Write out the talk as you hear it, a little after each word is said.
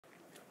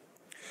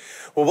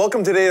Well,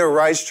 welcome today to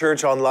Arise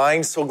Church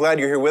Online. So glad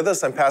you're here with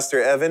us. I'm Pastor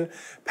Evan,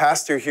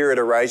 pastor here at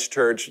Arise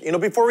Church. You know,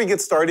 before we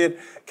get started,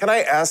 can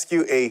I ask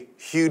you a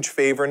huge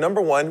favor?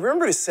 Number one,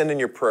 remember to send in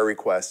your prayer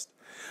request.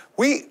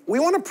 We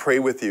want to pray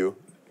with you.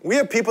 We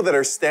have people that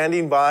are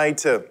standing by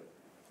to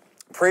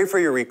pray for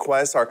your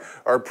requests.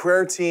 Our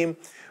prayer team,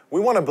 we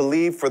want to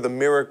believe for the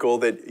miracle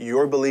that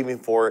you're believing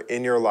for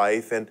in your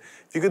life. And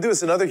if you could do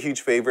us another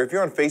huge favor, if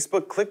you're on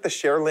Facebook, click the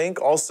share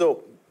link.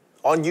 Also,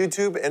 on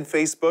YouTube and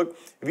Facebook,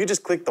 if you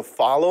just click the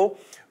follow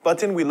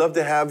button, we love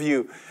to have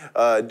you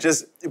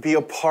just be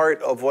a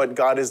part of what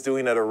God is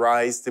doing at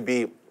Arise, to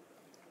be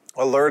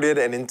alerted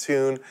and in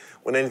tune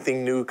when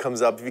anything new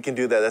comes up. If you can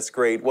do that, that's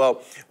great.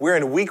 Well, we're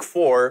in week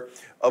 4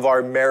 of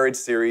our marriage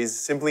series,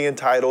 simply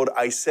entitled,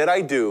 I Said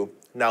I Do,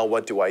 Now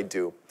What Do I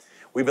Do?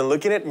 We've been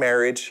looking at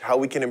marriage, how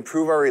we can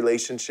improve our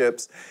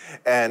relationships,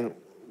 and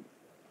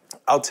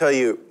I'll tell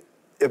you,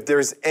 if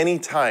there's any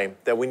time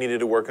that we needed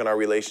to work on our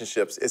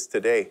relationships, it's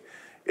today.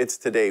 It's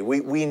today.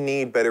 We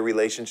need better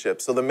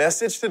relationships. So the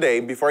message today,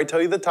 before I tell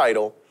you the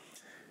title,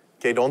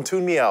 okay, don't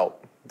tune me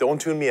out.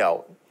 Don't tune me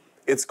out.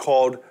 It's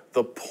called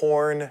the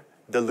Porn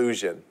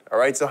Delusion. All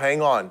right, so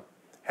hang on.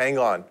 Hang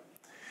on.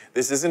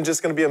 This isn't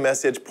just going to be a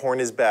message, porn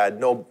is bad.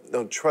 No,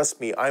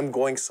 trust me, I'm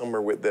going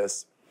somewhere with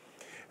this.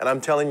 And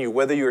I'm telling you,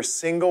 whether you're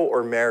single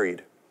or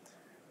married,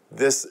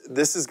 this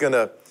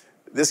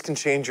can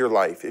change your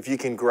life if you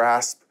can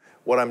grasp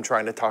what I'm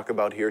trying to talk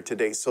about here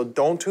today. So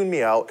don't tune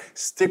me out.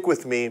 Stick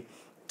with me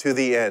to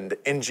the end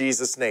in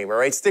Jesus' name, all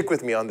right? Stick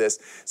with me on this.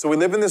 So we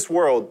live in this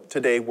world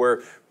today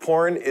where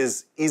porn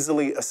is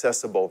easily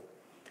accessible.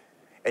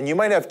 And you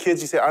might have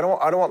kids, you say, I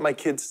don't want my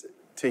kids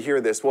to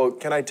hear this. Well,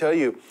 can I tell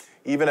you,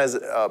 even as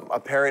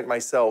a parent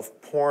myself,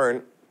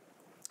 porn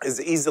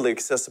is easily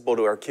accessible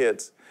to our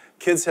kids.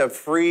 Kids have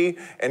free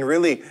and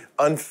really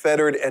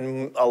unfettered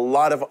and a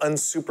lot of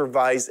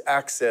unsupervised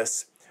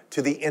access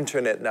to the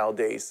internet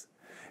nowadays.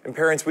 And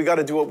parents, we got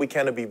to do what we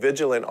can to be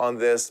vigilant on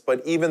this,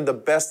 but even the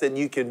best that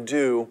you can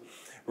do,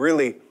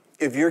 really,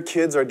 if your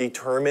kids are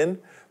determined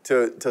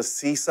to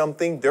see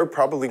something, they're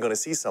probably going to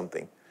see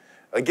something.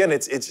 Again,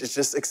 it's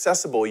just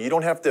accessible. You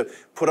don't have to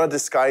put a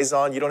disguise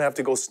on. You don't have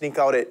to go sneak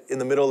out in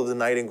the middle of the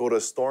night and go to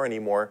a store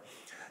anymore.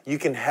 You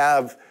can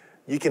have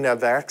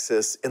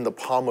access in the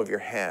palm of your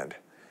hand.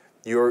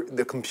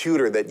 The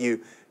computer that you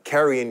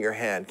carry in your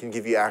hand can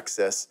give you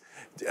access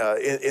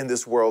in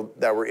this world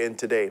that we're in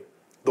today.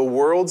 The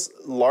world's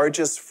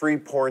largest free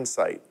porn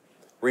site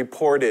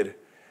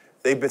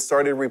they've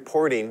started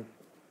reporting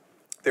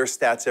their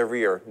stats every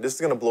year. This is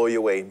going to blow you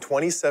away. In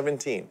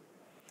 2017,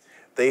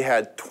 they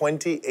had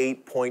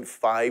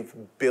 28.5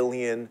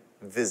 billion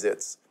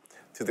visits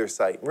to their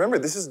site. Remember,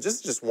 this is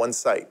just one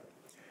site.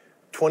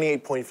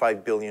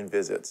 28.5 billion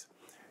visits.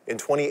 In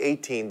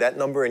 2018, that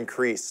number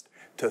increased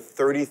to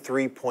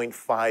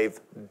 33.5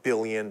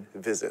 billion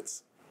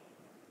visits.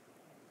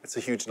 It's a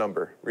huge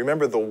number.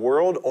 Remember, the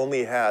world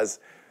only has,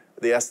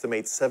 they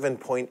estimate,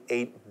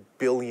 7.8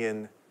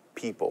 billion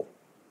people,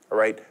 all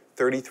right?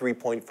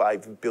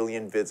 33.5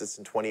 billion visits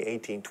in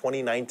 2018.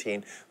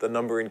 2019, the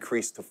number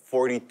increased to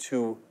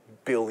 42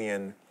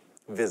 billion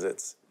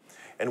visits.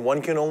 And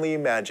one can only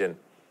imagine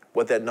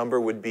what that number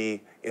would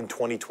be in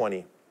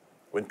 2020,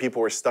 when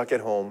people were stuck at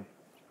home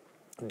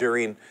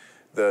during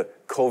the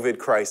COVID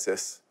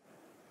crisis.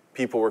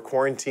 People were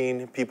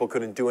quarantined, people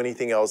couldn't do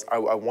anything else. I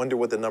wonder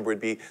what the number would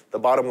be. The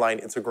bottom line,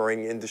 it's a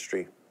growing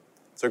industry.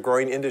 It's a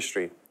growing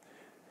industry.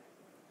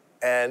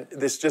 And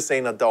this just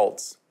ain't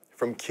adults,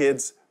 from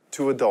kids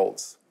to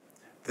adults.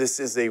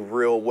 This is a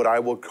real, what I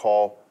would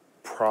call,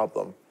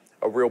 problem,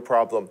 a real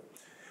problem.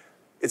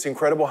 It's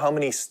incredible how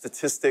many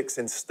statistics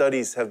and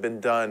studies have been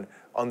done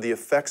on the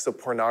effects of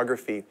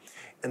pornography.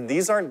 And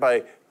these aren't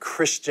by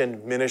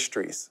Christian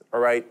ministries, all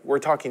right? We're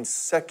talking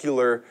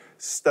secular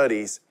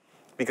studies,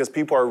 because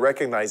people are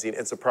recognizing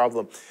it's a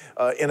problem.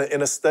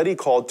 In a study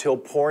called Till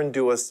Porn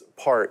Do Us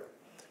Part,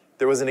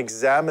 there was an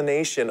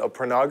examination of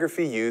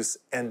pornography use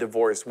and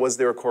divorce. Was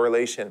there a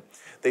correlation?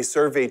 They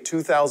surveyed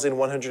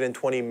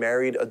 2,120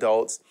 married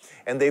adults,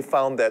 and they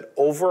found that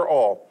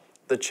overall,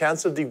 the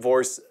chance of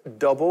divorce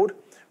doubled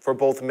for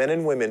both men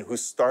and women who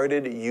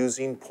started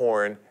using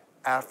porn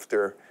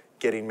after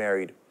getting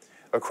married.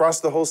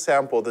 Across the whole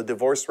sample, the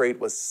divorce rate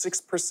was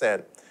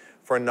 6%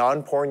 for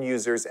non-porn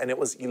users, and it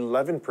was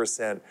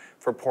 11%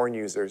 for porn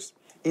users.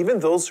 Even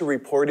those who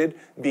reported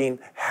being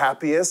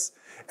happiest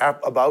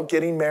about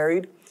getting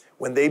married,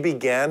 when they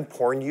began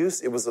porn use,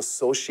 it was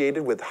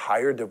associated with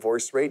higher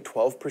divorce rate,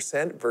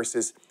 12%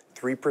 versus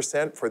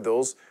 3% for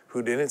those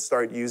who didn't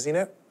start using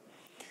it.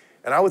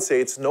 And I would say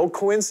it's no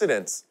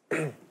coincidence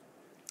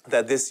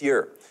that this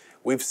year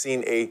we've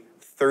seen a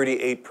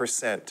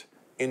 38%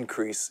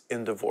 increase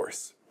in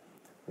divorce.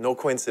 No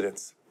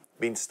coincidence.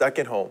 Being stuck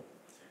at home,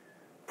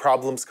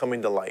 problems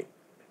coming to light,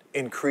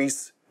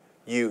 increased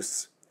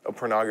use of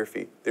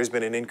pornography. There's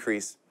been an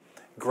increase.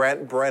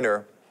 Grant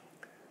Brenner,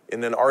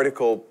 in an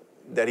article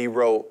that he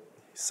wrote,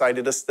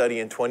 cited a study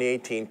in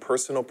 2018,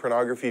 Personal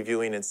Pornography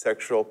Viewing and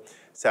Sexual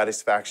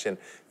Satisfaction.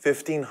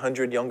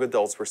 1,500 young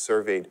adults were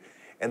surveyed,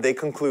 and they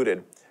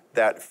concluded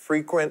that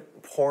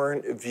frequent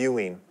porn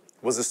viewing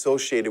was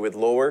associated with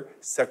lower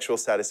sexual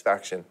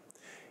satisfaction.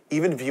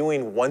 Even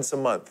viewing once a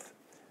month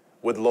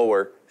with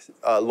lower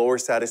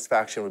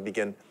satisfaction would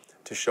begin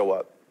to show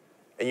up.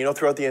 And you know,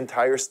 throughout the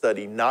entire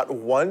study, not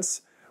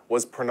once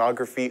was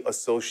pornography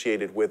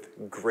associated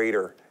with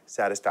greater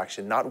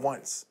satisfaction. Not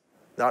once.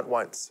 Not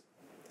once.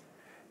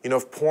 You know,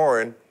 if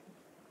porn,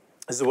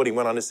 this is what he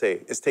went on to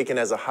say, is taken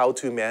as a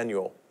how-to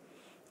manual,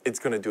 it's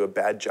going to do a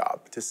bad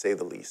job, to say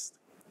the least.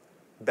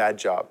 Bad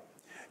job.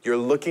 You're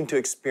looking to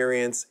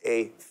experience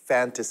a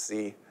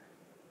fantasy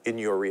in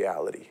your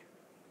reality.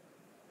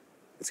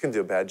 It's going to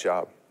do a bad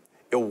job.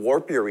 It'll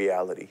warp your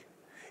reality.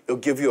 It'll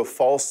give you a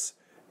false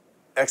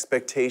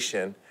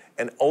expectation,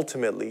 and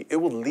ultimately, it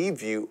will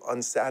leave you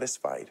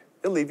unsatisfied.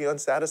 It'll leave you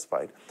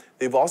unsatisfied.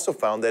 They've also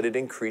found that it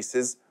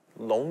increases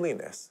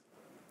loneliness.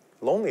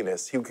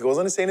 Loneliness. He goes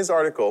on to say in his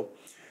article,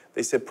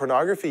 they said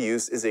pornography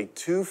use is a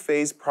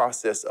two-phase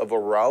process of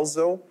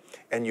arousal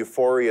and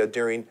euphoria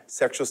during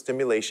sexual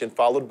stimulation,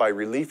 followed by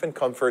relief and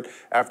comfort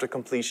after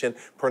completion.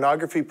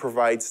 Pornography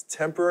provides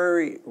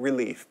temporary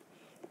relief,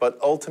 but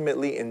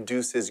ultimately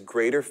induces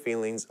greater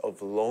feelings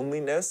of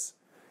loneliness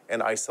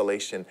and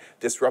isolation,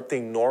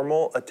 disrupting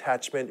normal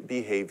attachment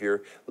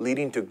behavior,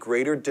 leading to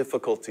greater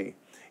difficulty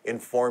in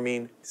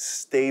forming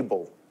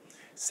stable,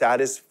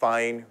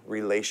 satisfying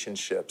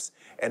relationships,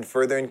 and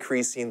further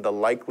increasing the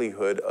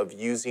likelihood of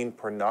using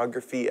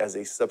pornography as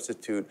a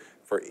substitute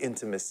for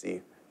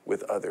intimacy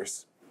with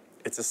others.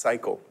 It's a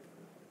cycle.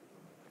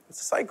 It's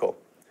a cycle.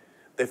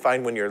 They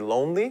find when you're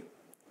lonely,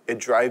 it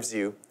drives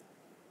you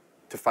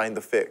to find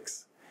the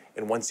fix.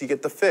 And once you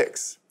get the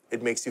fix,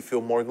 it makes you feel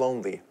more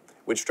lonely,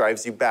 which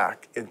drives you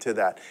back into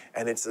that.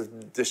 And it's a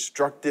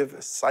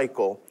destructive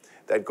cycle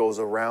that goes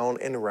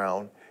around and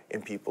around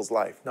in people's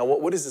life. Now,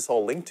 what is this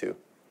all linked to?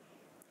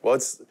 Well,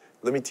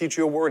 let me teach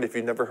you a word if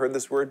you've never heard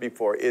this word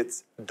before.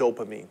 It's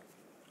dopamine.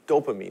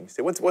 Dopamine. You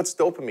say, what's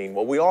dopamine?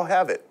 Well, we all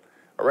have it,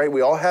 all right?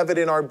 We all have it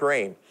in our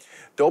brain.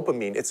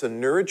 Dopamine, it's a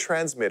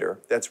neurotransmitter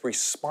that's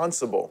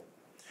responsible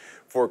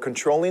for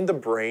controlling the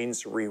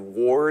brain's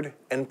reward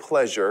and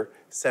pleasure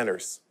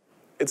centers.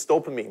 It's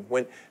dopamine,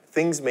 when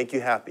things make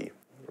you happy,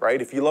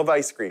 right? If you love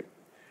ice cream,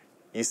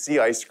 you see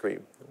ice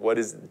cream, what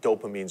is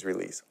dopamine's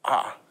release?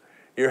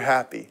 You're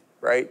happy,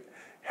 right?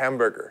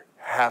 Hamburger,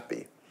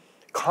 happy.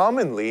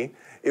 Commonly,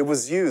 it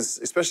was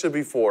used, especially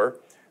before,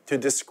 to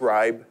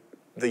describe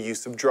the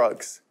use of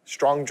drugs,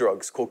 strong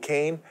drugs,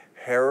 cocaine,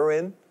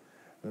 heroin,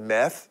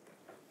 meth,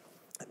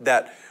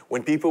 that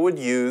when people would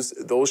use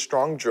those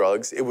strong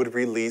drugs, it would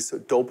release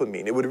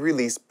dopamine. It would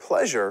release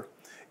pleasure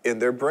in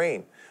their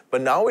brain.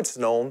 But now it's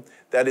known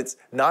that it's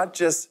not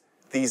just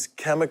these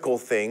chemical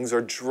things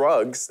or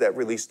drugs that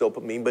release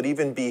dopamine, but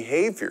even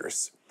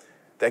behaviors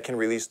that can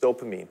release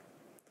dopamine.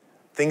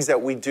 Things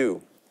that we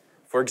do.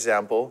 For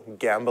example,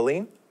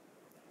 gambling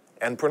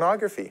and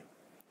pornography.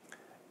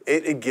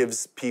 It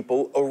gives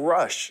people a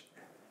rush.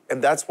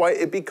 And that's why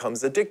it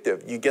becomes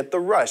addictive. You get the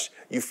rush.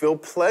 You feel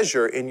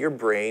pleasure in your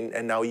brain,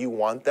 and now you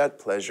want that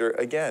pleasure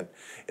again.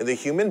 In the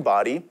human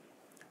body,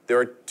 there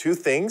are two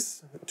of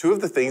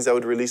the things that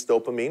would release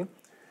dopamine.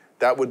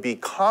 That would be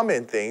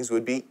common things,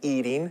 would be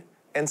eating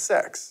and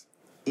sex.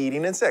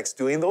 Eating and sex.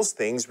 Doing those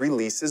things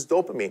releases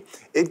dopamine.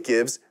 It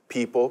gives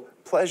people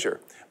pleasure.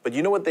 But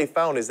you know what they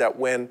found is that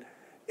when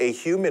a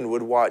human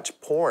would watch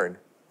porn,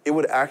 it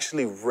would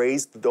actually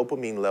raise the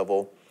dopamine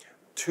level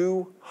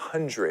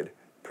 200%.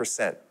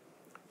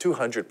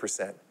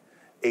 200%.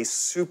 A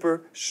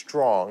super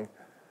strong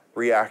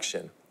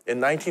reaction. In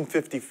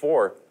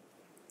 1954,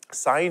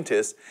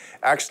 scientists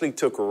actually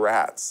took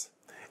rats,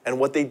 and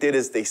what they did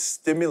is they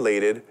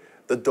stimulated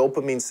the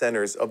dopamine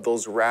centers of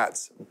those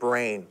rats'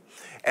 brain.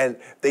 And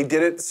they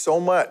did it so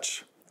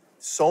much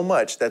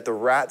that the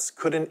rats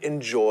couldn't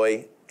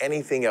enjoy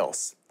anything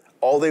else.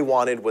 All they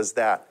wanted was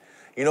that.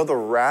 You know, the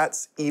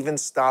rats even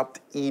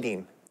stopped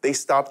eating. They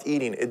stopped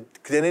eating.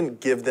 It didn't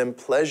give them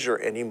pleasure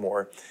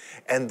anymore.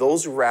 And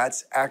those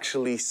rats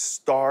actually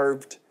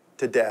starved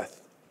to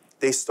death.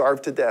 They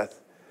starved to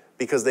death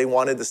because they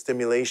wanted the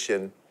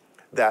stimulation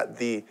that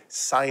the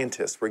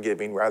scientists were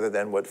giving rather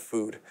than what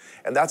food.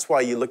 And that's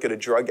why you look at a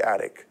drug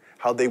addict,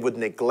 how they would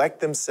neglect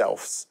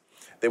themselves.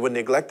 They would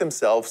neglect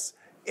themselves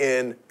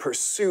in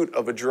pursuit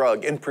of a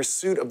drug, in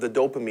pursuit of the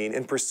dopamine,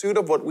 in pursuit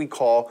of what we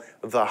call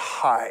the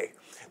high.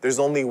 There's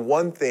only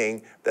one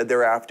thing that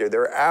they're after.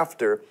 They're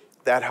after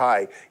that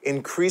high.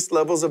 Increased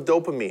levels of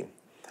dopamine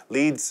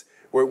leads,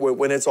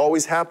 when it's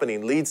always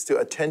happening, leads to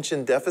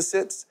attention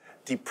deficits,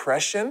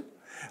 depression,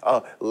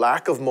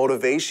 lack of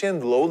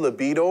motivation, low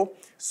libido,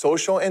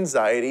 social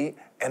anxiety,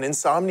 and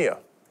insomnia.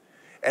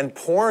 And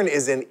porn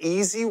is an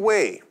easy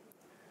way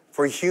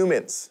for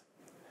humans.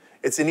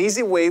 It's an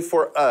easy way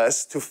for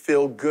us to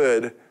feel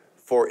good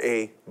for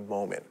a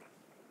moment.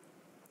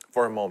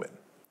 For a moment.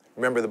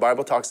 Remember, the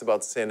Bible talks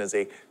about sin as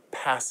a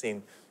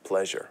passing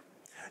pleasure.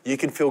 You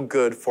can feel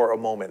good for a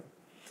moment.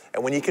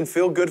 And when you can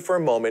feel good for a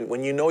moment,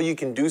 when you know you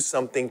can do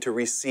something to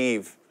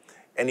receive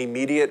an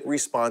immediate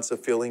response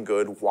of feeling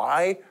good,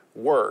 why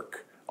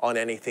work on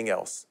anything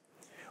else?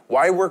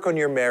 Why work on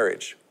your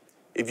marriage?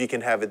 if you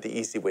can have it the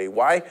easy way?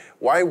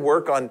 Why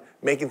work on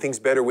making things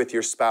better with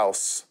your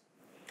spouse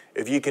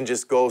if you can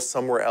just go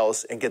somewhere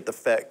else and get the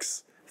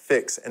fix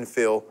and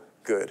feel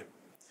good?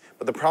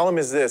 But the problem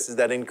is this, is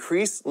that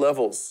increased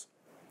levels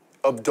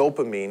of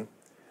dopamine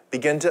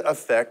begin to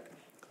affect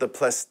the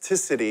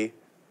plasticity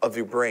of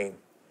your brain.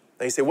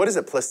 Now you say, what is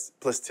it,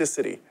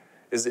 plasticity?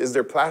 Is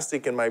there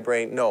plastic in my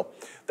brain? No,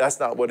 that's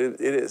not what it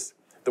is.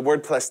 The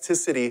word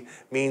plasticity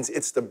means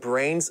it's the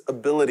brain's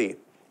ability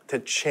to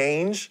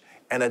change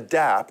and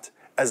adapt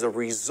as a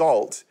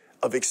result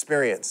of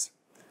experience.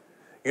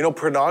 You know,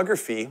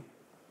 pornography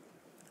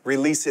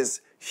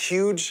releases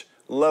huge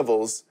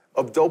levels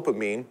of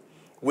dopamine,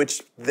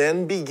 which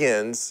then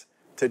begins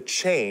to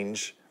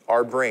change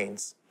our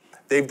brains.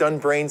 They've done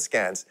brain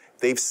scans.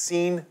 They've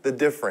seen the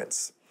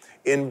difference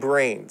in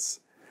brains.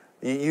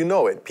 You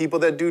know it. People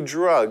that do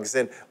drugs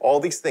and all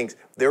these things,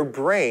 their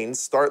brains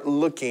start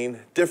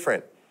looking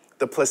different.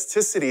 The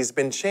plasticity has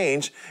been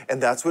changed,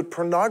 and that's what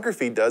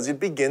pornography does. It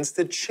begins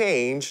to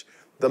change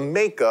the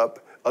makeup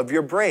of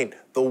your brain,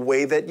 the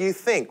way that you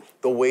think,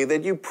 the way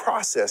that you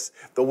process,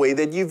 the way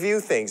that you view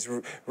things.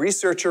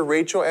 Researcher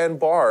Rachel Ann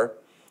Barr,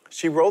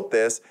 she wrote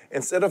this,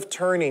 instead of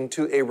turning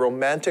to a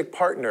romantic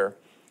partner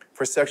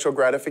for sexual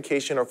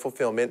gratification or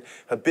fulfillment,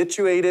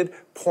 habituated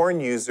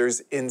porn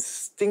users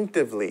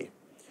instinctively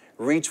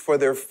reach for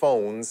their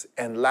phones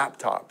and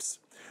laptops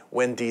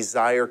when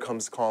desire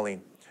comes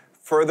calling.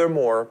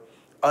 Furthermore,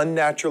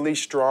 unnaturally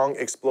strong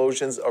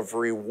explosions of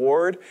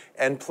reward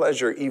and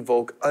pleasure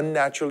evoke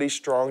unnaturally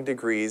strong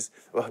degrees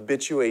of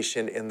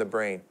habituation in the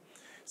brain.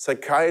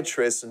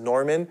 Psychiatrist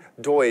Norman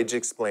Doidge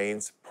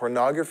explains,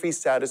 pornography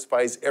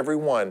satisfies every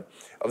one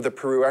of the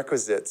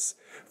prerequisites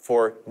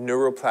for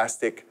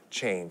neuroplastic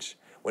change.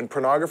 When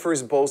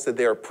pornographers boast that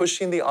they are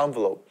pushing the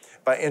envelope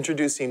by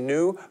introducing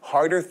new,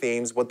 harder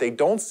themes, what they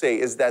don't say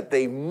is that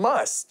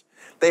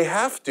they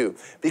have to,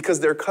 because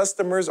their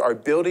customers are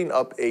building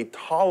up a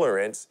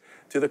tolerance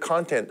to the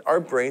content. Our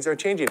brains are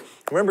changing.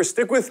 Remember,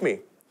 stick with me.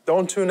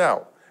 Don't tune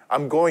out.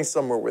 I'm going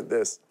somewhere with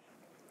this.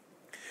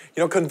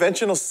 You know,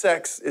 conventional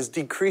sex is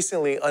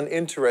decreasingly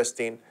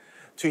uninteresting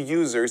to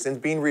users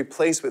and being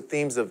replaced with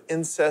themes of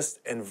incest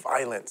and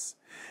violence.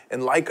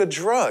 And like a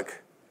drug,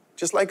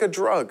 just like a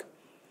drug,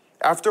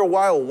 after a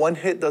while, one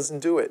hit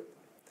doesn't do it.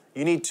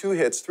 You need 2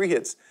 hits, 3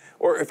 hits.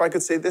 Or if I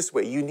could say it this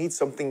way, you need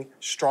something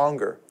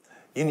stronger.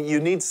 You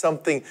need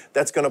something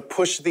that's going to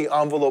push the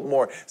envelope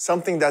more,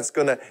 something that's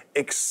going to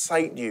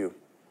excite you,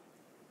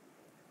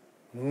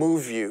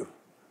 move you,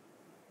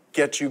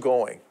 get you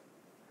going.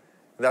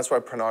 And that's why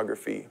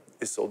pornography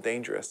is so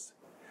dangerous,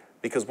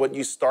 because what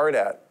you start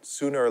at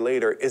sooner or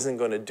later isn't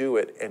going to do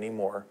it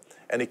anymore,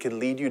 and it can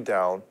lead you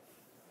down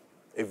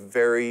a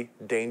very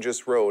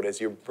dangerous road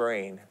as your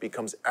brain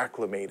becomes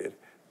acclimated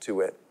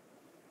to it.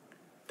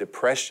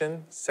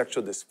 Depression,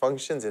 sexual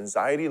dysfunctions,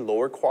 anxiety,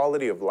 lower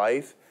quality of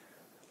life,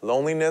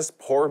 loneliness,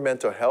 poor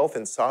mental health,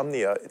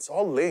 insomnia, it's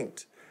all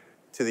linked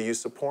to the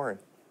use of porn.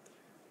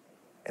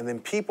 And then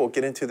people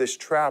get into this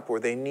trap where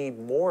they need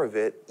more of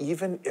it,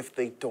 even if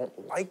they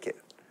don't like it.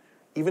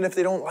 Even if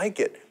they don't like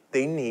it,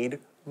 they need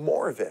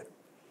more of it.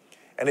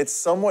 And it's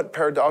somewhat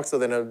paradoxical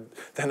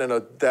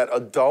that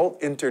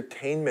adult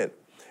entertainment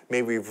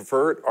may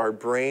revert our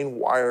brain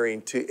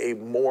wiring to a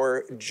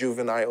more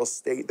juvenile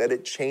state, that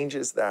it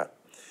changes that.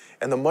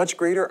 And the much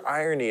greater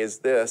irony is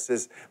this,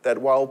 is that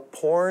while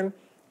porn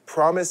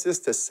promises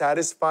to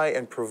satisfy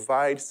and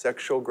provide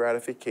sexual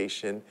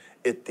gratification,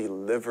 it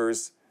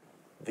delivers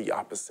the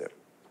opposite.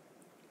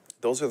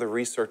 Those are the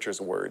researchers'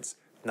 words,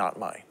 not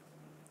mine.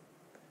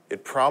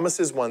 It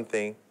promises one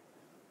thing,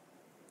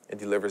 it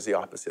delivers the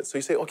opposite. So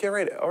you say, okay,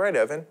 all right,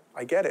 Evan,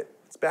 I get it.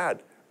 It's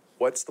bad.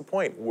 What's the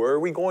point? Where are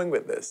we going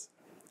with this?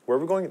 Where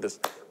are we going with this?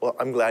 Well,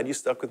 I'm glad you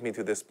stuck with me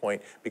to this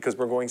point, because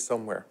we're going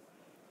somewhere.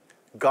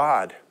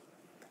 God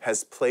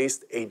has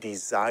placed a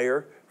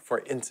desire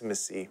for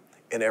intimacy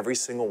in every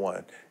single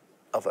one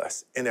of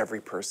us, in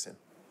every person.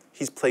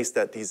 He's placed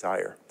that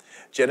desire.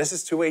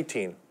 Genesis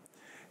 2:18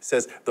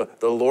 says,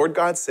 the Lord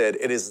God said,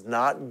 it is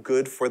not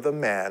good for the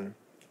man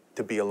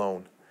to be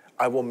alone.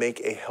 I will make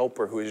a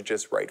helper who is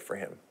just right for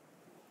him.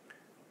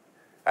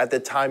 At the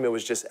time, it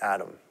was just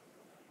Adam.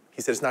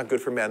 He said, it's not good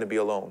for man to be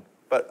alone.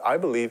 But I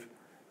believe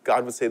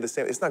God would say the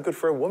same. It's not good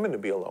for a woman to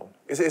be alone.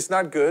 It's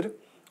not good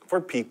for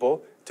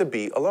people to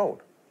be alone.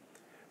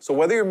 So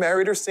whether you're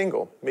married or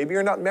single, maybe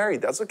you're not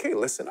married, that's okay,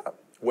 listen up.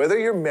 Whether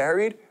you're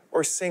married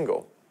or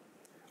single,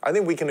 I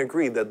think we can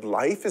agree that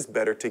life is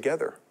better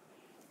together.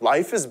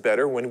 Life is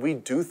better when we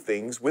do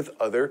things with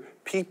other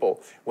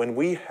people, when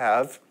we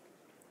have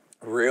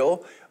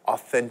real,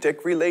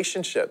 authentic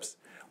relationships,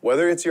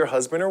 whether it's your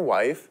husband or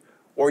wife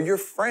or your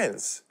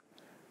friends.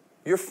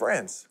 Your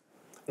friends.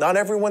 Not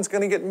everyone's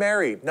going to get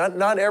married.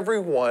 Not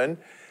everyone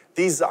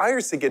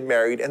desires to get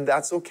married, and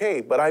that's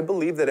okay. But I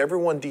believe that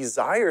everyone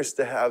desires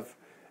to have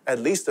at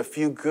least a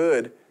few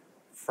good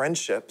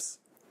friendships,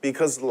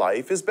 because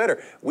life is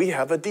better. We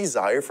have a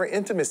desire for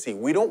intimacy.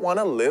 We don't want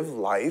to live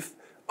life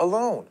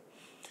alone.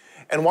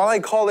 And why I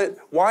call it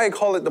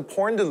the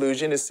porn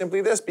delusion is simply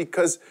this,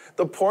 because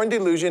the porn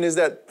delusion is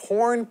that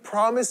porn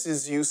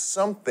promises you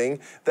something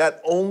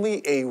that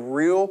only a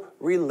real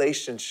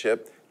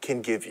relationship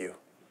can give you.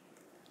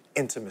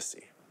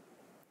 Intimacy.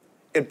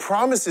 It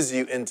promises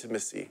you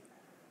intimacy,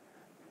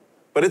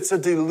 but it's a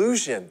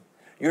delusion.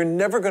 You're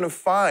never going to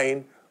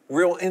find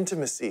real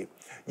intimacy.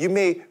 You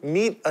may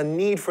meet a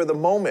need for the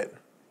moment,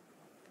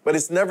 but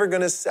it's never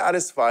going to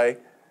satisfy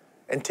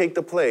and take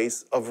the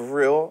place of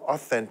real,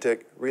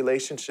 authentic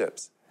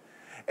relationships.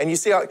 And you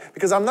see,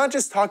 because I'm not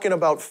just talking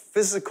about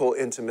physical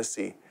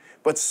intimacy,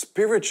 but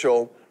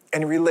spiritual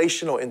and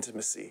relational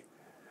intimacy.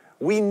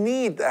 We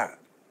need that.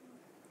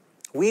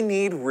 We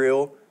need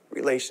real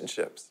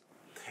relationships.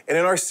 And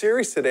in our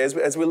series today,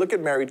 as we look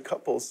at married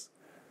couples,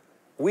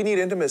 we need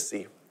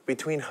intimacy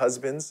between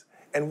husbands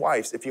and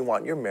wives if you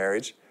want your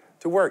marriage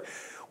to work.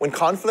 When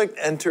conflict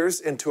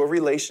enters into a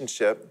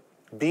relationship,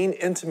 being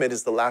intimate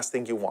is the last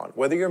thing you want.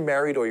 Whether you're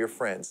married or you're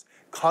friends,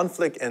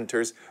 conflict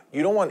enters,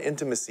 you don't want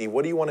intimacy.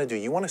 What do you want to do?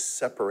 You want to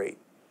separate.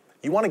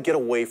 You want to get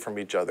away from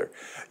each other.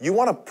 You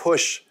want to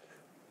push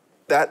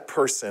that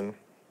person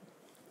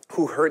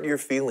who hurt your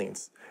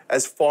feelings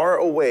as far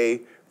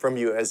away from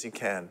you as you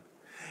can.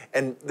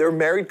 And there are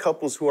married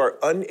couples who are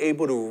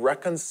unable to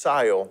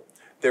reconcile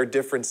their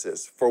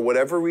differences for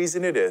whatever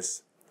reason it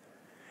is.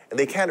 And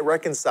they can't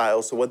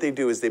reconcile, so what they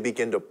do is they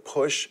begin to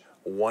push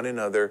one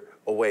another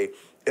away.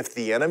 If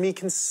the enemy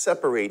can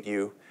separate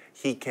you,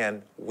 he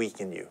can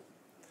weaken you.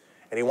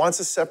 And he wants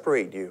to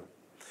separate you.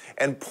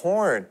 And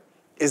porn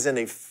is an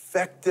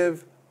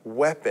effective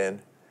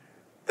weapon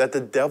that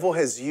the devil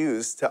has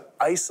used to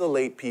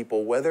isolate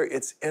people, whether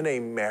it's in a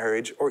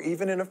marriage or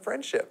even in a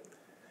friendship.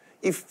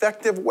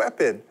 Effective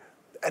weapon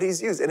that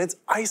he's used, and it's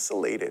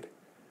isolated.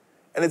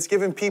 And it's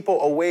given people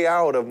a way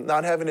out of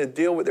not having to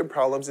deal with their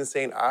problems and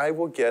saying, I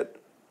will get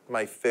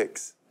my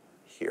fix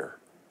here.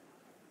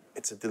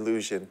 It's a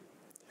delusion.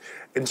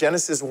 In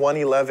Genesis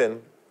 1:11,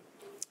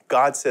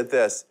 God said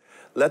this,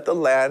 let the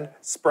land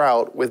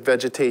sprout with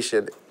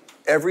vegetation,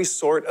 every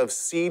sort of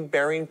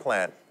seed-bearing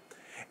plant,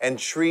 and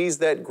trees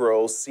that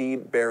grow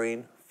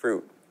seed-bearing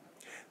fruit.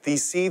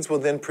 These seeds will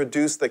then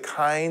produce the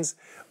kinds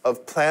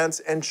of plants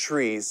and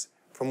trees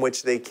from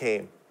which they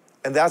came.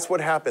 And that's what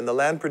happened. The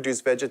land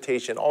produced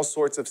vegetation, all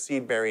sorts of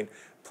seed-bearing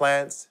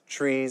plants,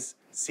 trees,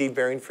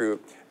 seed-bearing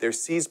fruit. Their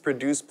seeds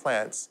produced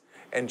plants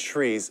and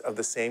trees of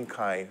the same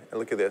kind. And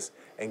look at this.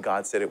 And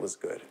God said it was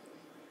good.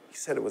 He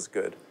said it was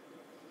good.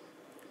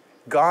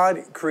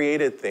 God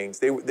created things.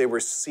 They were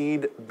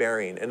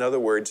seed-bearing. In other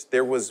words,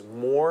 there was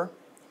more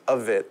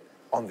of it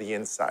on the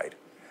inside.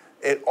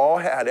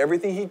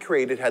 Everything he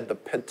created had the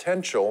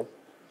potential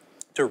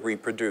to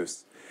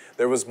reproduce.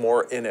 There was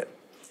more in it.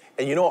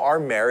 And you know, our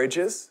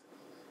marriages,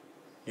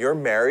 your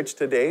marriage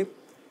today,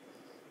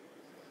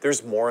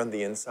 there's more on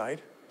the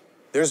inside.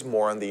 There's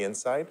more on the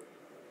inside.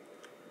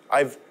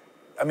 I'd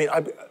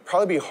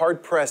probably be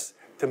hard-pressed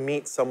to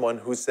meet someone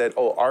who said,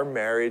 oh, our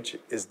marriage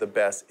is the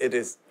best. It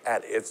is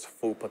at its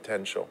full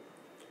potential.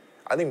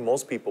 I think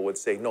most people would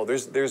say, no,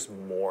 there's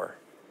more.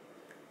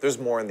 There's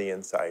more on the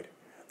inside.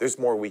 There's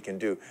more we can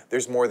do.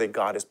 There's more that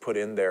God has put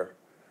in there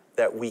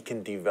that we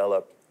can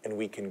develop and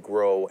we can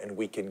grow and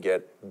we can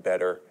get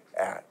better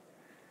at.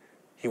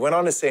 He went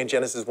on to say in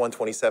Genesis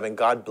 1:27,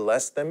 God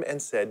blessed them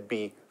and said,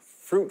 be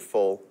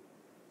fruitful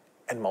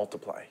and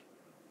multiply.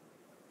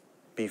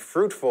 Be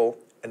fruitful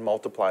and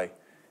multiply.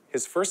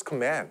 His first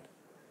command,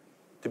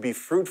 to be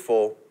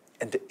fruitful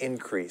and to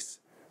increase,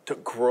 to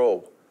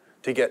grow,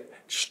 to get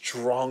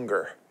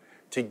stronger,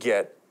 to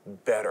get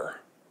better.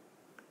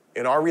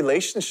 In our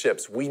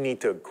relationships, we need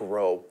to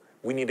grow.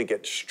 We need to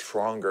get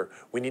stronger.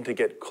 We need to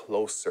get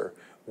closer.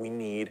 We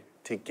need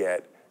to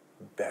get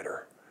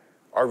better.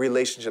 Our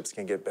relationships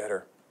can get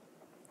better.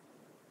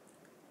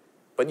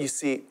 But you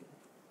see,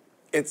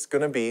 it's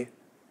going to be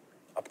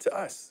up to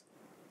us.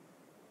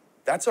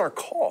 That's our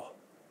call.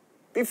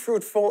 Be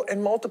fruitful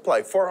and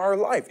multiply for our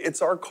life.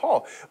 It's our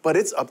call, but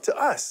it's up to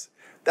us.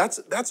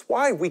 That's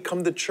why we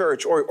come to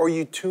church or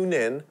you tune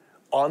in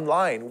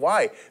online.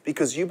 Why?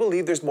 Because you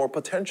believe there's more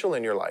potential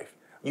in your life.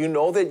 You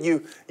know that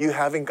you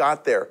haven't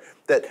got there,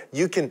 that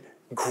you can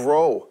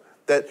grow,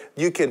 that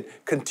you can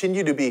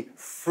continue to be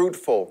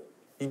fruitful.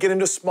 You get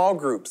into small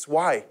groups.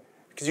 Why?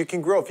 Because you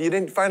can grow. If you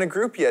didn't find a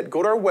group yet,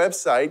 go to our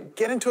website,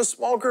 get into a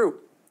small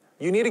group.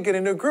 You need to get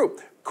into a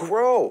group.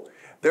 Grow.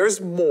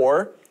 There's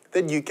more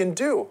that you can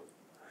do.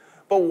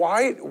 But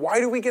why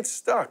do we get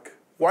stuck?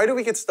 Why do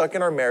we get stuck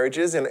in our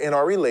marriages and in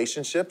our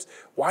relationships?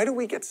 Why do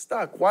we get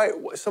stuck? Why?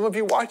 Some of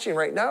you watching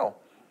right now,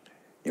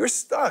 you're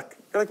stuck.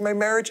 You're like, my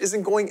marriage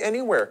isn't going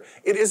anywhere.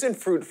 It isn't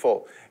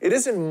fruitful. It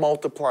isn't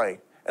multiplying.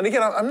 And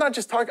again, I'm not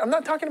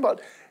talking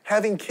about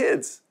having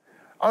kids.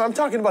 I'm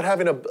talking about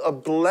having a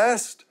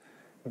blessed,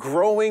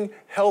 growing,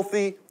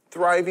 healthy,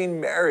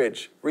 thriving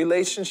marriage,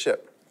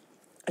 relationship.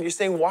 And you're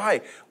saying,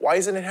 why? Why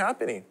isn't it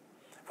happening?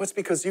 Well, it's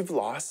because you've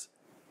lost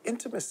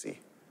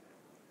intimacy.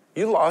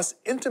 You lost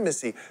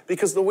intimacy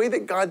because the way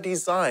that God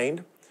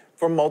designed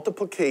for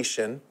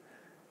multiplication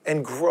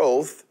and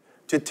growth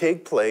to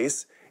take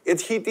place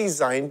He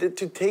designed it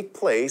to take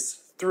place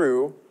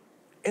through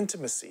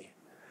intimacy.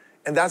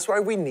 And that's why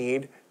we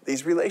need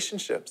these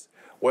relationships.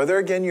 Whether,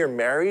 again, you're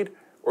married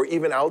or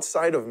even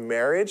outside of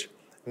marriage,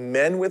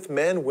 men with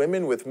men,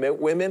 women with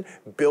women,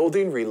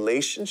 building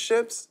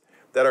relationships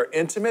that are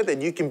intimate,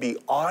 that you can be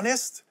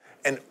honest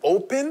and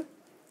open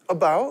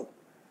about.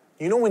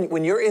 You know,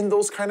 when you're in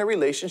those kind of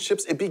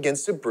relationships, it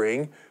begins to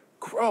bring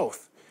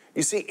growth.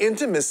 You see,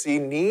 intimacy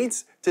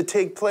needs to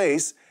take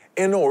place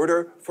in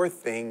order for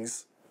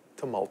things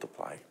to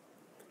multiply.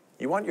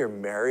 You want your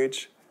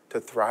marriage to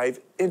thrive,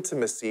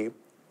 intimacy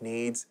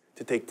needs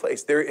to take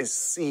place. There is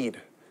seed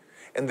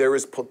and there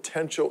is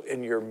potential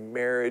in your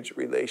marriage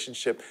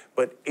relationship,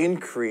 but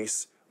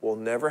increase will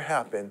never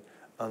happen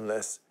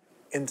unless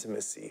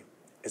intimacy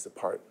is a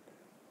part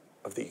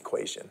of the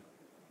equation.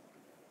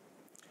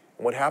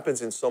 And what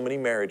happens in so many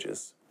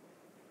marriages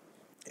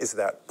is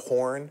that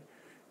porn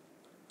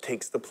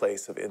takes the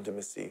place of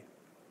intimacy.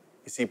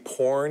 You see,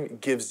 porn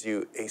gives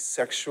you a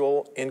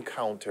sexual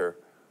encounter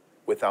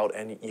without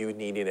you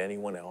needing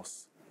anyone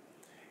else.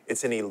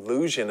 It's an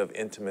illusion of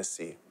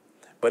intimacy,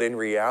 but in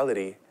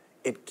reality,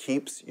 it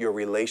keeps your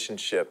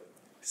relationship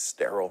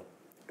sterile.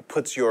 It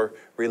puts your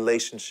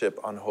relationship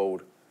on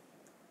hold.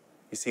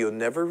 You see, you'll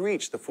never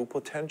reach the full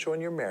potential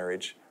in your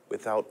marriage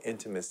without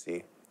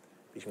intimacy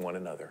between one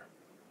another.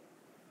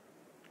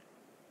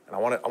 And I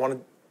want to,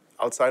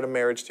 outside of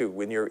marriage too,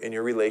 when you're in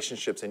your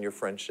relationships and your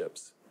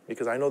friendships,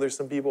 because I know there's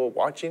some people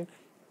watching,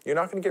 you're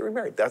not going to get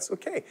remarried. That's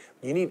okay.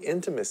 You need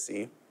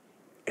intimacy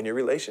in your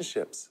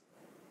relationships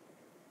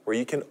where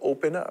you can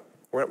open up.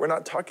 We're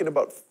not talking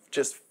about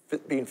just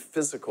being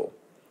physical,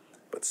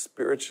 but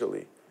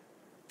spiritually,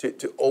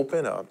 to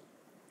open up,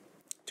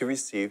 to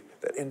receive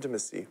that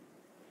intimacy.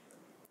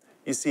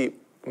 You see,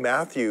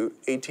 Matthew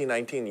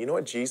 18:19, you know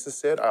what Jesus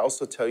said? I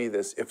also tell you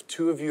this, if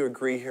two of you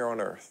agree here on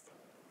earth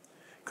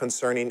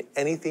concerning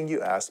anything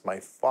you ask, my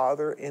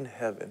Father in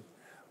heaven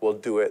will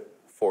do it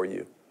for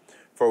you.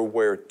 For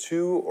where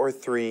two or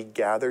three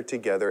gather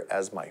together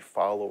as my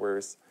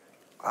followers,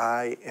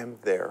 I am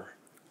there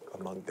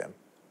among them.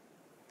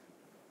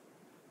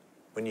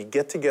 When you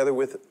get together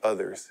with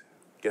others,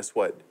 guess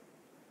what?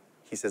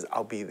 He says,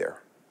 I'll be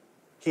there.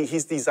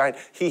 He's designed,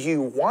 he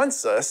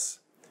wants us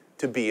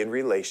to be in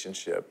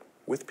relationship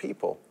with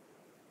people.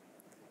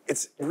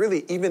 It's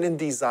really, even in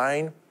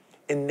design,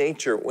 in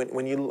nature,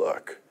 when you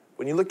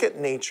look at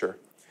nature,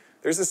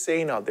 there's a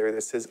saying out there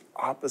that says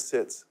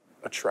opposites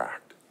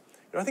attract.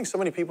 You know, I think so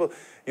many people,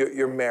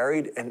 you're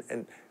married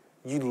and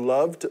you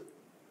loved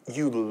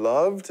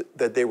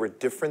that they were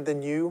different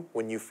than you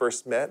when you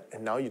first met,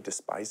 and now you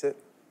despise it.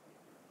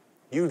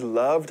 You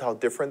loved how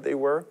different they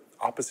were.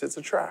 Opposites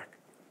attract.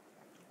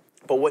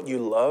 But what you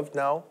love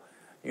now,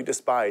 you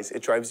despise.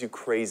 It drives you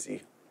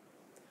crazy.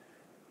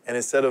 And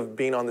instead of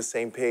being on the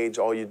same page,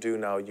 all you do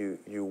now, you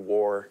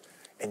war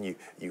and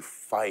you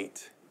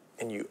fight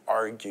and you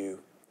argue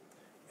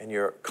and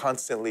you're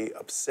constantly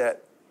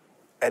upset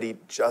at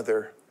each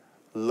other,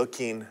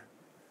 looking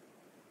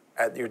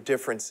at your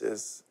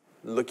differences,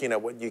 looking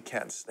at what you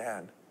can't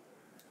stand.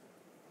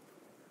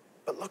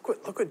 But look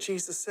what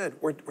Jesus said.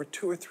 Where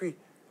two or three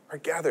are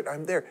gathered,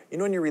 I'm there. You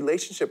know, in your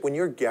relationship, when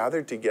you're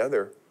gathered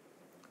together,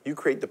 you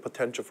create the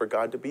potential for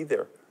God to be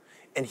there.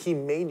 And he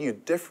made you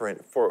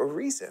different for a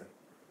reason.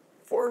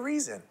 For a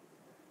reason.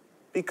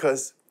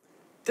 Because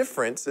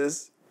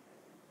differences,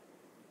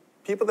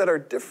 people that are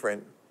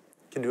different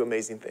can do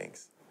amazing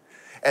things.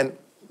 And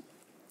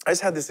I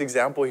just had this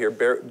example here.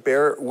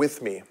 Bear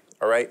with me,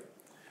 all right?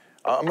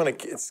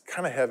 It's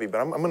kind of heavy,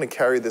 but I'm going to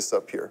carry this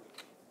up here.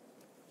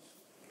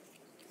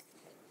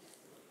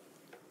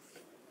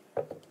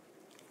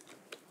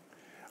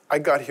 I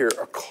got here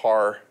a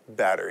car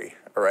battery,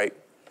 all right?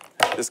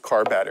 This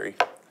car battery.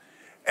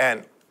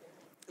 And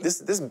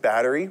this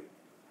battery,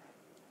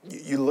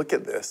 you look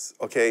at this,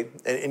 okay?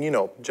 And you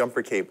know,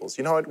 jumper cables,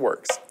 you know how it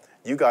works.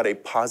 You got a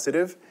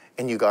positive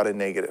and you got a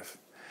negative.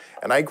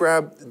 And I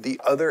grabbed the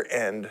other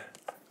end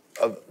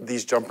of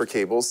these jumper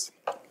cables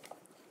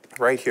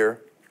right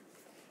here.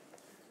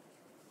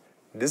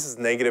 This is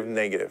negative,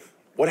 negative.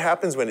 What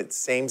happens when it's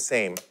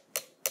same?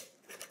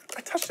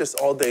 I touch this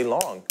all day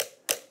long.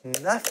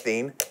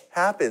 Nothing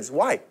happens.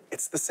 Why?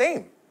 It's the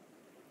same.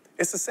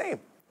 It's the same.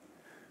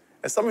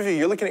 And some of you,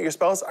 you're looking at your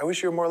spouse, I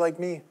wish you were more like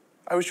me.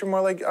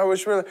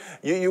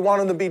 You want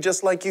them to be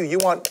just like you. You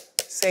want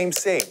same.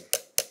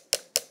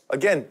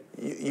 Again,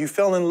 you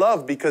fell in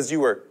love because you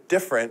were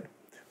different,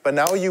 but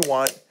now you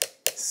want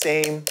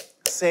same.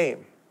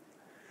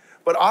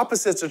 But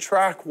opposites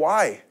attract.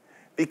 Why?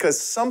 Because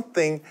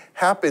something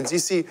happens. You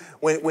see,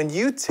 when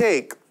you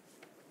take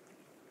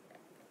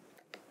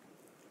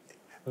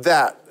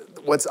that,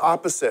 what's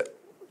opposite,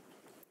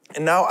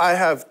 and now I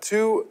have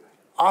two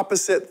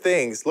opposite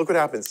things, look what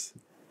happens.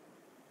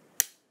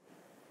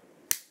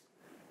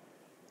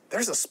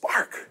 There's a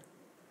spark.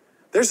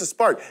 There's a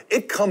spark.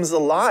 It comes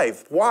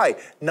alive. Why?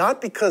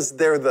 Not because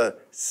they're the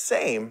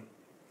same,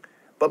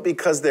 but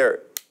because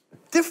they're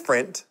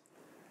different.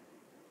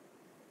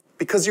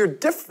 Because you're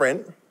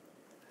different,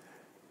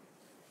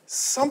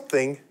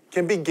 something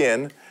can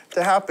begin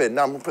to happen.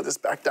 Now I'm gonna put this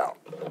back down.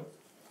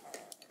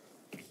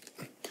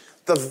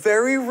 The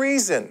very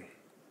reason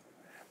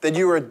that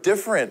you are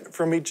different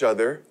from each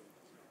other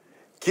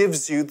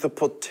gives you the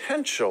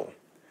potential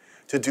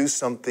to do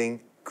something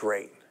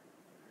great.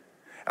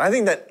 And I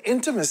think that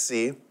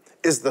intimacy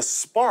is the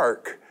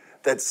spark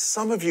that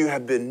some of you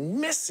have been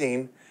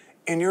missing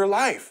in your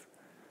life.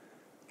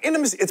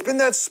 Intimacy, it's been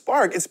that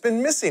spark, it's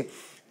been missing.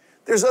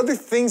 There's other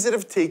things that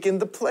have taken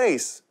the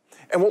place.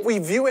 And what we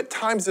view at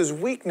times as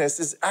weakness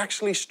is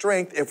actually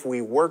strength if we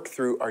work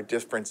through our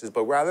differences.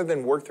 But rather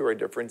than work through our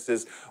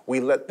differences, we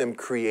let them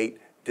create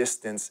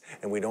distance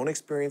and we don't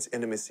experience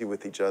intimacy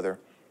with each other.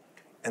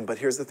 But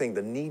here's the thing,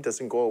 the need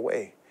doesn't go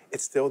away.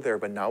 It's still there,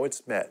 but now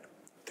it's met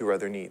through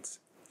other needs.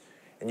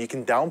 And you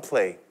can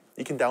downplay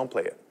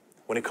it.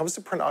 When it comes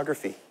to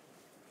pornography,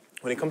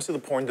 when it comes to the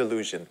porn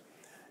delusion,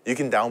 you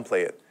can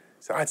downplay it.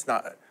 So I'm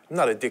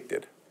not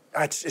addicted.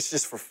 It's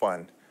just for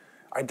fun.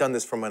 I've done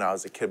this from when I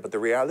was a kid, but the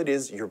reality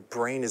is your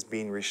brain is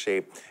being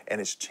reshaped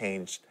and it's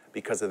changed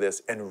because of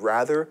this. And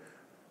rather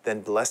than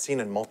blessing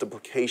and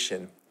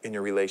multiplication in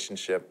your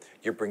relationship,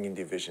 you're bringing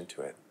division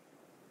to it.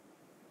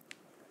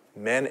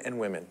 Men and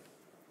women,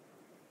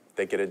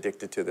 they get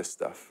addicted to this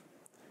stuff.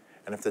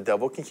 And if the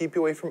devil can keep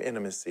you away from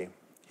intimacy,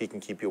 he can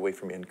keep you away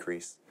from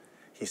increase.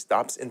 He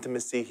stops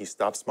intimacy, he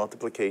stops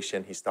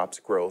multiplication, he stops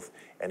growth,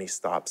 and he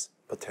stops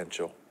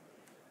potential.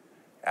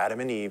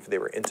 Adam and Eve, they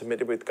were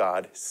intimate with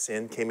God.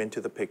 Sin came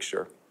into the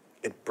picture.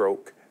 It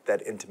broke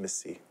that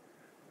intimacy.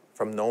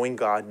 From knowing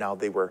God, now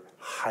they were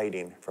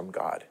hiding from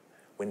God.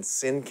 When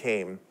sin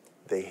came,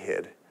 they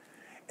hid.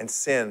 And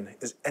sin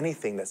is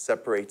anything that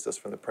separates us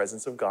from the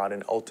presence of God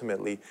and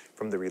ultimately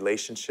from the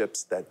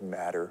relationships that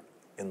matter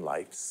in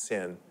life.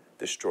 Sin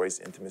destroys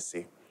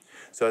intimacy.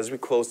 So as we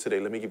close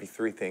today, let me give you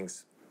three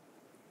things.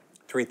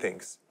 Three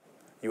things.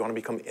 You want to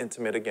become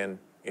intimate again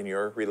in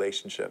your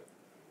relationship,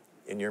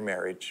 in your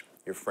marriage,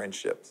 your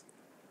friendships,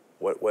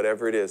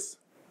 whatever it is.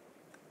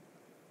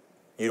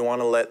 You don't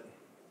want to let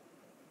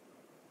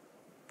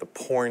the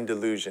porn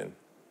delusion,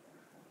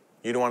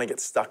 you don't want to get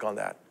stuck on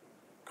that.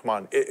 Come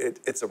on,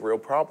 it's a real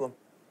problem.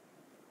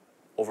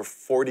 Over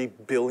 40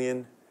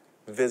 billion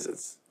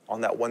visits on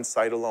that one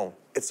site alone.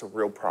 It's a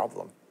real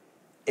problem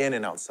in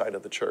and outside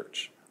of the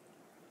church.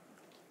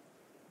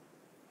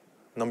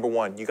 Number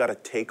one, you got to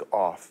take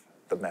off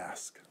the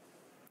mask.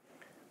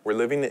 We're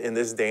living in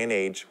this day and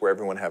age where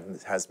everyone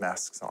has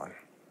masks on.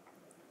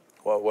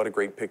 Well, what a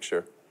great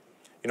picture.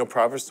 You know,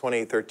 Proverbs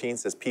 28:13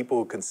 says, people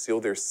who conceal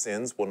their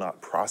sins will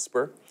not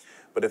prosper,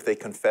 but if they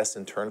confess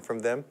and turn from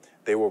them,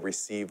 they will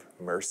receive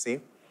mercy.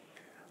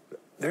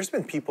 There's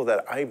been people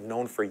that I've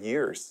known for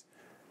years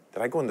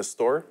that I go in the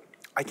store,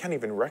 I can't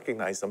even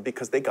recognize them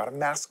because they got a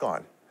mask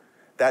on.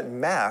 That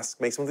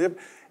mask makes them live.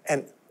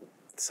 And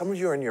some of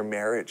you are in your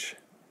marriage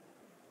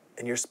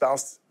and your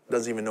spouse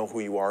doesn't even know who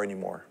you are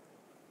anymore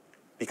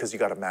because you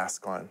got a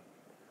mask on.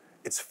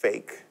 It's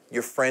fake.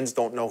 Your friends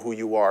don't know who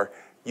you are.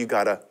 You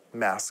got a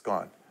mask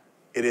on.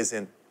 It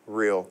isn't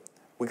real.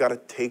 We got to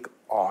take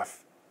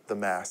off the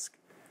mask.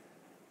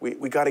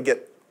 We got to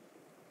get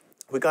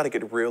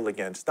real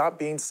again. Stop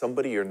being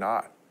somebody you're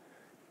not.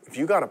 If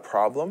you got a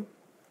problem,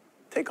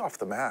 take off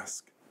the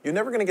mask. You're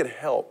never going to get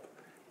help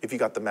if you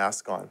got the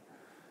mask on.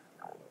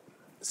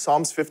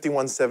 Psalms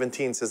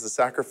 51:17 says the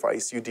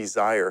sacrifice you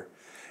desire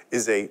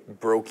is a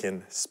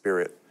broken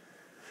spirit.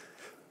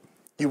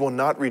 You will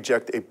not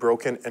reject a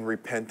broken and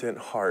repentant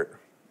heart,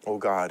 oh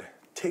God.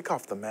 Take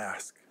off the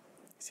mask.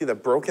 See,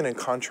 that broken and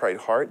contrite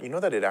heart, you know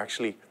that it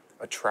actually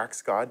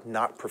attracts God,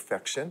 not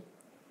perfection,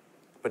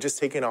 but just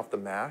taking off the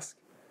mask,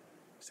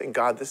 saying,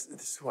 God, this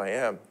is who I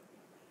am.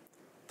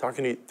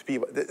 Talking to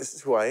people, this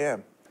is who I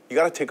am. You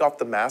got to take off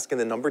the mask. And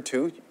then number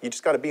two, you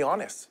just got to be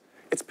honest.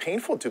 It's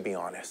painful to be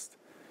honest.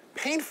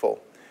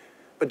 Painful.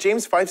 But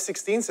James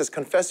 5:16 says,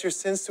 confess your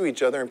sins to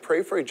each other and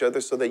pray for each other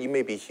so that you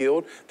may be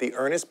healed. The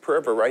earnest prayer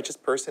of a righteous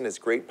person has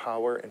great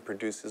power and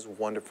produces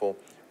wonderful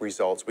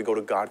results. We go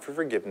to God for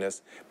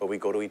forgiveness, but we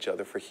go to each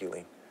other for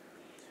healing.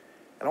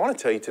 And I want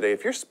to tell you today,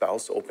 if your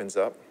spouse opens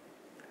up,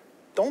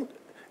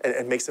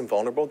 and makes them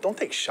vulnerable, don't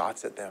take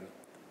shots at them.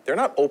 They're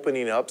not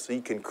opening up so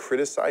you can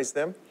criticize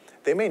them.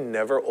 They may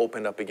never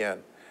open up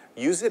again.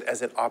 Use it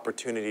as an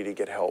opportunity to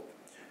get help.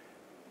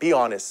 Be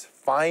honest.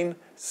 Find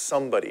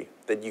somebody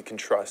that you can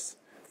trust.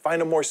 Find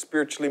a more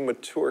spiritually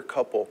mature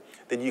couple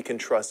that you can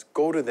trust.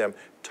 Go to them,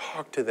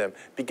 talk to them,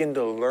 begin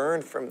to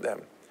learn from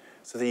them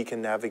so that you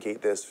can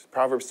navigate this.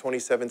 Proverbs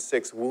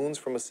 27:6, wounds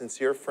from a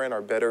sincere friend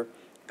are better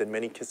than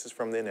many kisses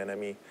from an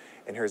enemy.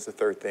 And here's the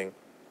third thing.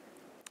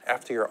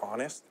 After you're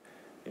honest,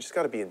 you just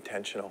got to be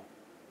intentional.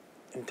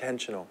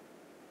 Intentional.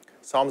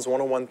 Psalms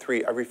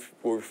 101:3, I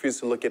will refuse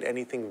to look at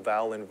anything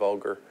vile and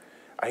vulgar.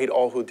 I hate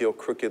all who deal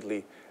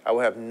crookedly. I will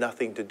have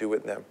nothing to do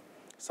with them.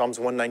 Psalms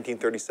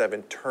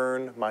 119:37,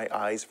 turn my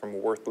eyes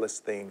from worthless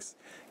things.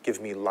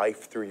 Give me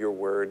life through your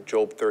word.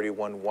 Job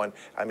 31:1,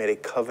 I made a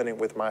covenant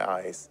with my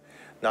eyes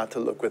not to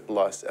look with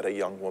lust at a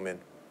young woman.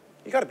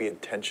 You got to be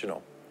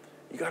intentional.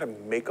 You got to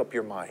make up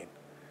your mind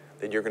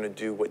that you're going to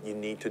do what you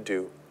need to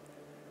do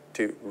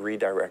to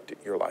redirect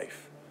your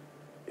life.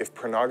 If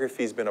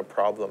pornography's been a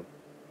problem,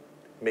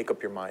 make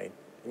up your mind.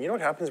 And you know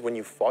what happens when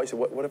you fall? You say,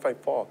 what if I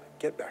fall?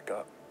 Get back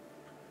up.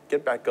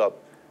 Get back up.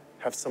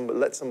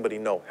 Let somebody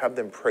know. Have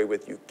them pray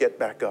with you. Get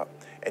back up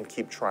and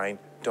keep trying.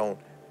 Don't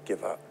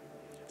give up.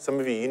 Some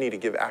of you need to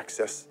give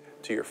access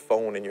to your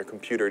phone and your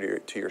computer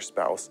to your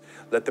spouse.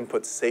 Let them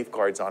put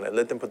safeguards on it.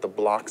 Let them put the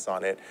blocks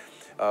on it.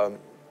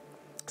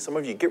 Some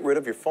of you, get rid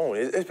of your phone.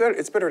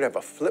 It's better to have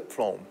a flip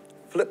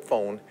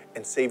phone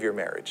and save your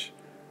marriage.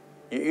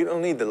 You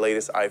don't need the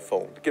latest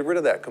iPhone. Get rid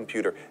of that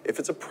computer. If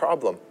it's a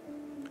problem,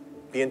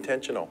 be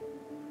intentional.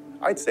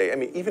 I'd say,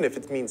 even if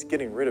it means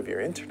getting rid of your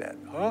internet.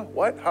 Huh?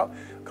 What? How?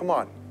 Come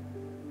on.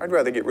 I'd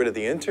rather get rid of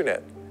the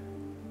internet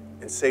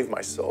and save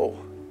my soul,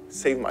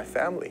 save my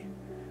family.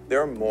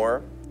 There are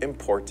more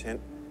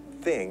important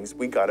things.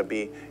 We got to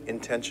be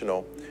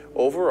intentional.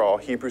 Overall,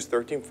 Hebrews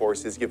 13:4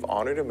 says, give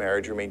honor to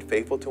marriage, remain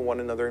faithful to one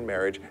another in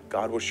marriage.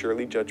 God will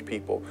surely judge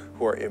people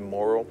who are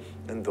immoral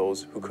and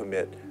those who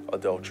commit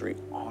adultery.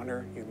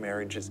 Honor your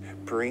marriages.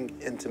 Bring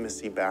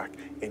intimacy back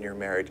in your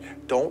marriage.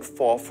 Don't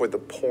fall for the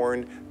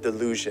porn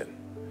delusion.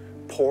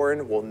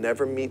 Porn will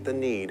never meet the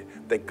need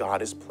that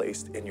God has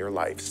placed in your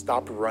life.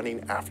 Stop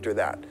running after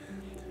that.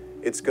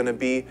 It's going to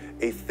be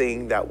a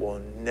thing that will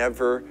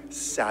never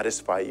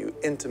satisfy you.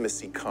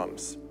 Intimacy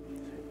comes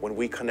when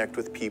we connect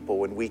with people,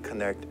 when we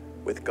connect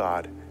with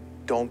God.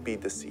 Don't be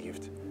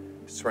deceived.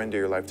 Surrender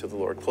your life to the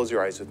Lord. Close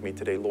your eyes with me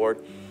today.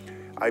 Lord,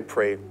 I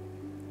pray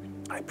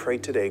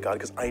today, God,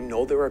 because I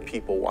know there are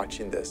people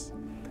watching this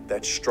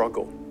that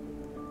struggle.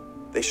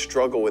 They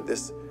struggle with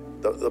this,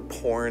 the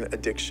porn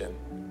addiction.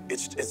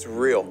 It's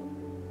real.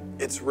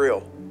 It's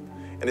real.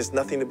 And it's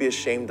nothing to be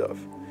ashamed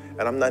of.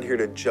 And I'm not here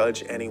to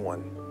judge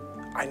anyone.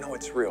 I know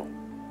it's real.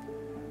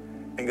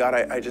 And God,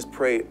 I just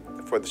pray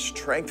for the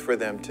strength for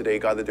them today,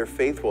 God, that their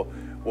faith will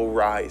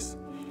rise.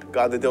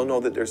 God, that they'll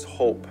know that there's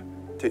hope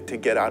to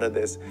get out of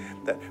this.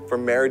 That for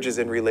marriages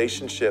and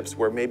relationships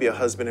where maybe a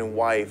husband and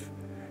wife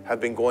have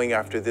been going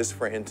after this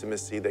for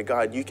intimacy, that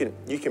God, you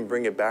can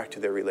bring it back to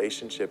their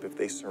relationship if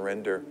they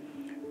surrender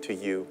to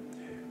you.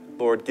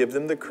 Lord, give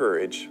them the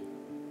courage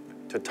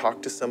to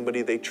talk to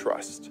somebody they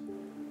trust.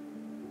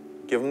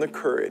 Give them the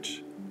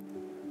courage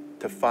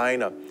to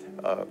find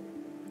a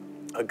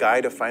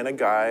guy to find a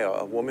guy,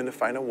 a woman to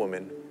find a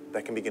woman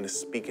that can begin to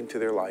speak into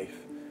their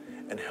life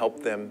and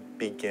help them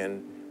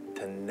begin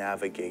to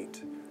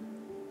navigate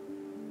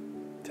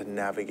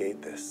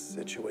this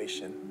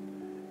situation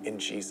in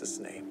Jesus'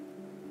 name.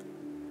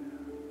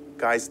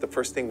 Guys, the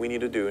first thing we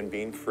need to do in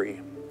being free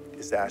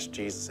is ask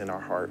Jesus in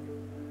our heart.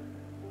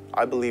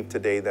 I believe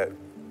today that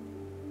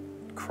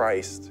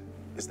Christ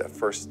is that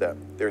first step.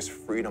 There's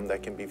freedom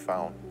that can be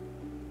found.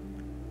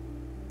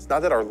 It's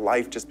not that our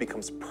life just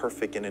becomes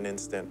perfect in an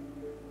instant,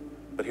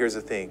 but here's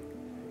the thing.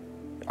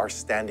 Our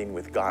standing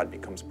with God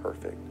becomes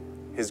perfect.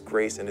 His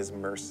grace and His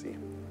mercy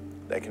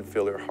that can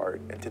fill your heart.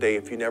 And today,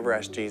 if you never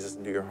asked Jesus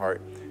into your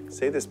heart,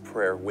 say this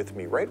prayer with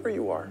me right where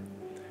you are.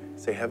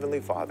 Say, Heavenly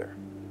Father,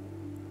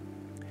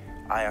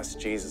 I ask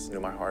Jesus into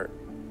my heart.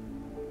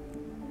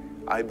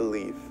 I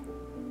believe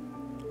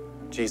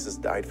Jesus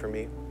died for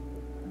me.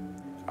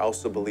 I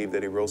also believe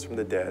that He rose from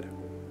the dead.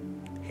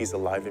 He's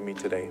alive in me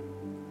today.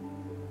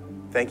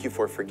 Thank you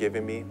for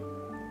forgiving me.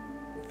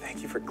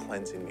 Thank you for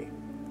cleansing me.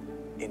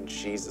 In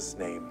Jesus'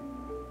 name,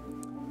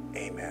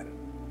 amen.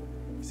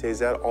 Say, is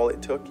that all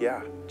it took?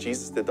 Yeah,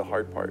 Jesus did the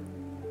hard part.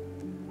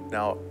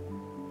 Now,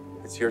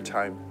 it's your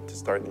time to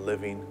start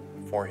living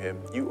for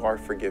Him. You are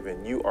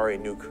forgiven. You are a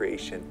new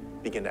creation.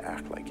 Begin to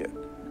act like it.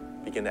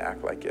 Begin to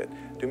act like it.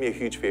 Do me a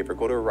huge favor.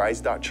 Go to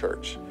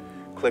arise.church.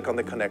 Click on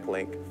the connect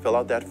link. Fill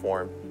out that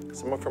form.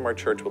 Someone from our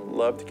church would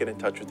love to get in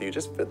touch with you.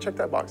 Just check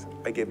that box.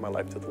 I gave my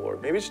life to the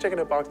Lord. Maybe just checking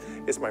that box.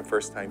 It's my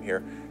first time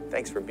here.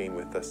 Thanks for being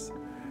with us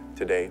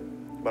today.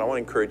 But I want to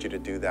encourage you to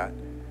do that.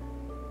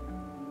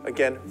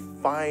 Again,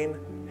 find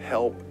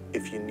help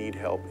if you need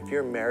help. If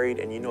you're married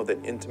and you know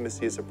that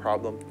intimacy is a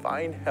problem,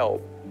 find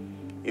help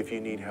if you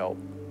need help.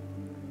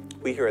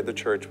 We here at the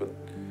church would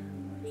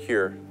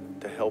here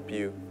to help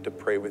you, to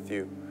pray with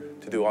you,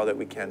 to do all that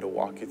we can to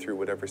walk you through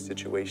whatever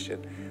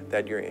situation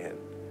that you're in.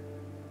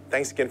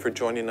 Thanks again for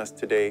joining us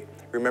today.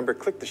 Remember,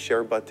 click the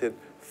share button,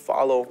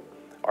 follow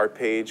our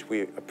page.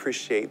 We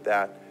appreciate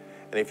that.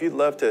 And if you'd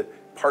love to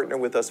partner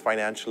with us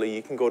financially,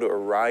 you can go to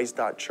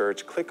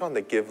arise.church, click on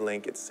the give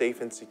link. It's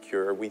safe and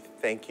secure. We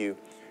thank you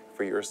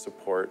for your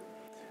support.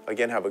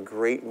 Again, have a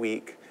great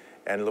week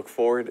and look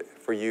forward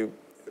for you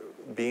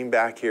being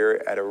back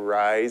here at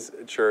Arise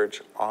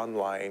Church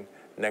online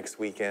next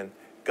weekend.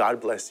 God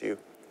bless you.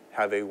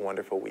 Have a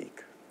wonderful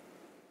week.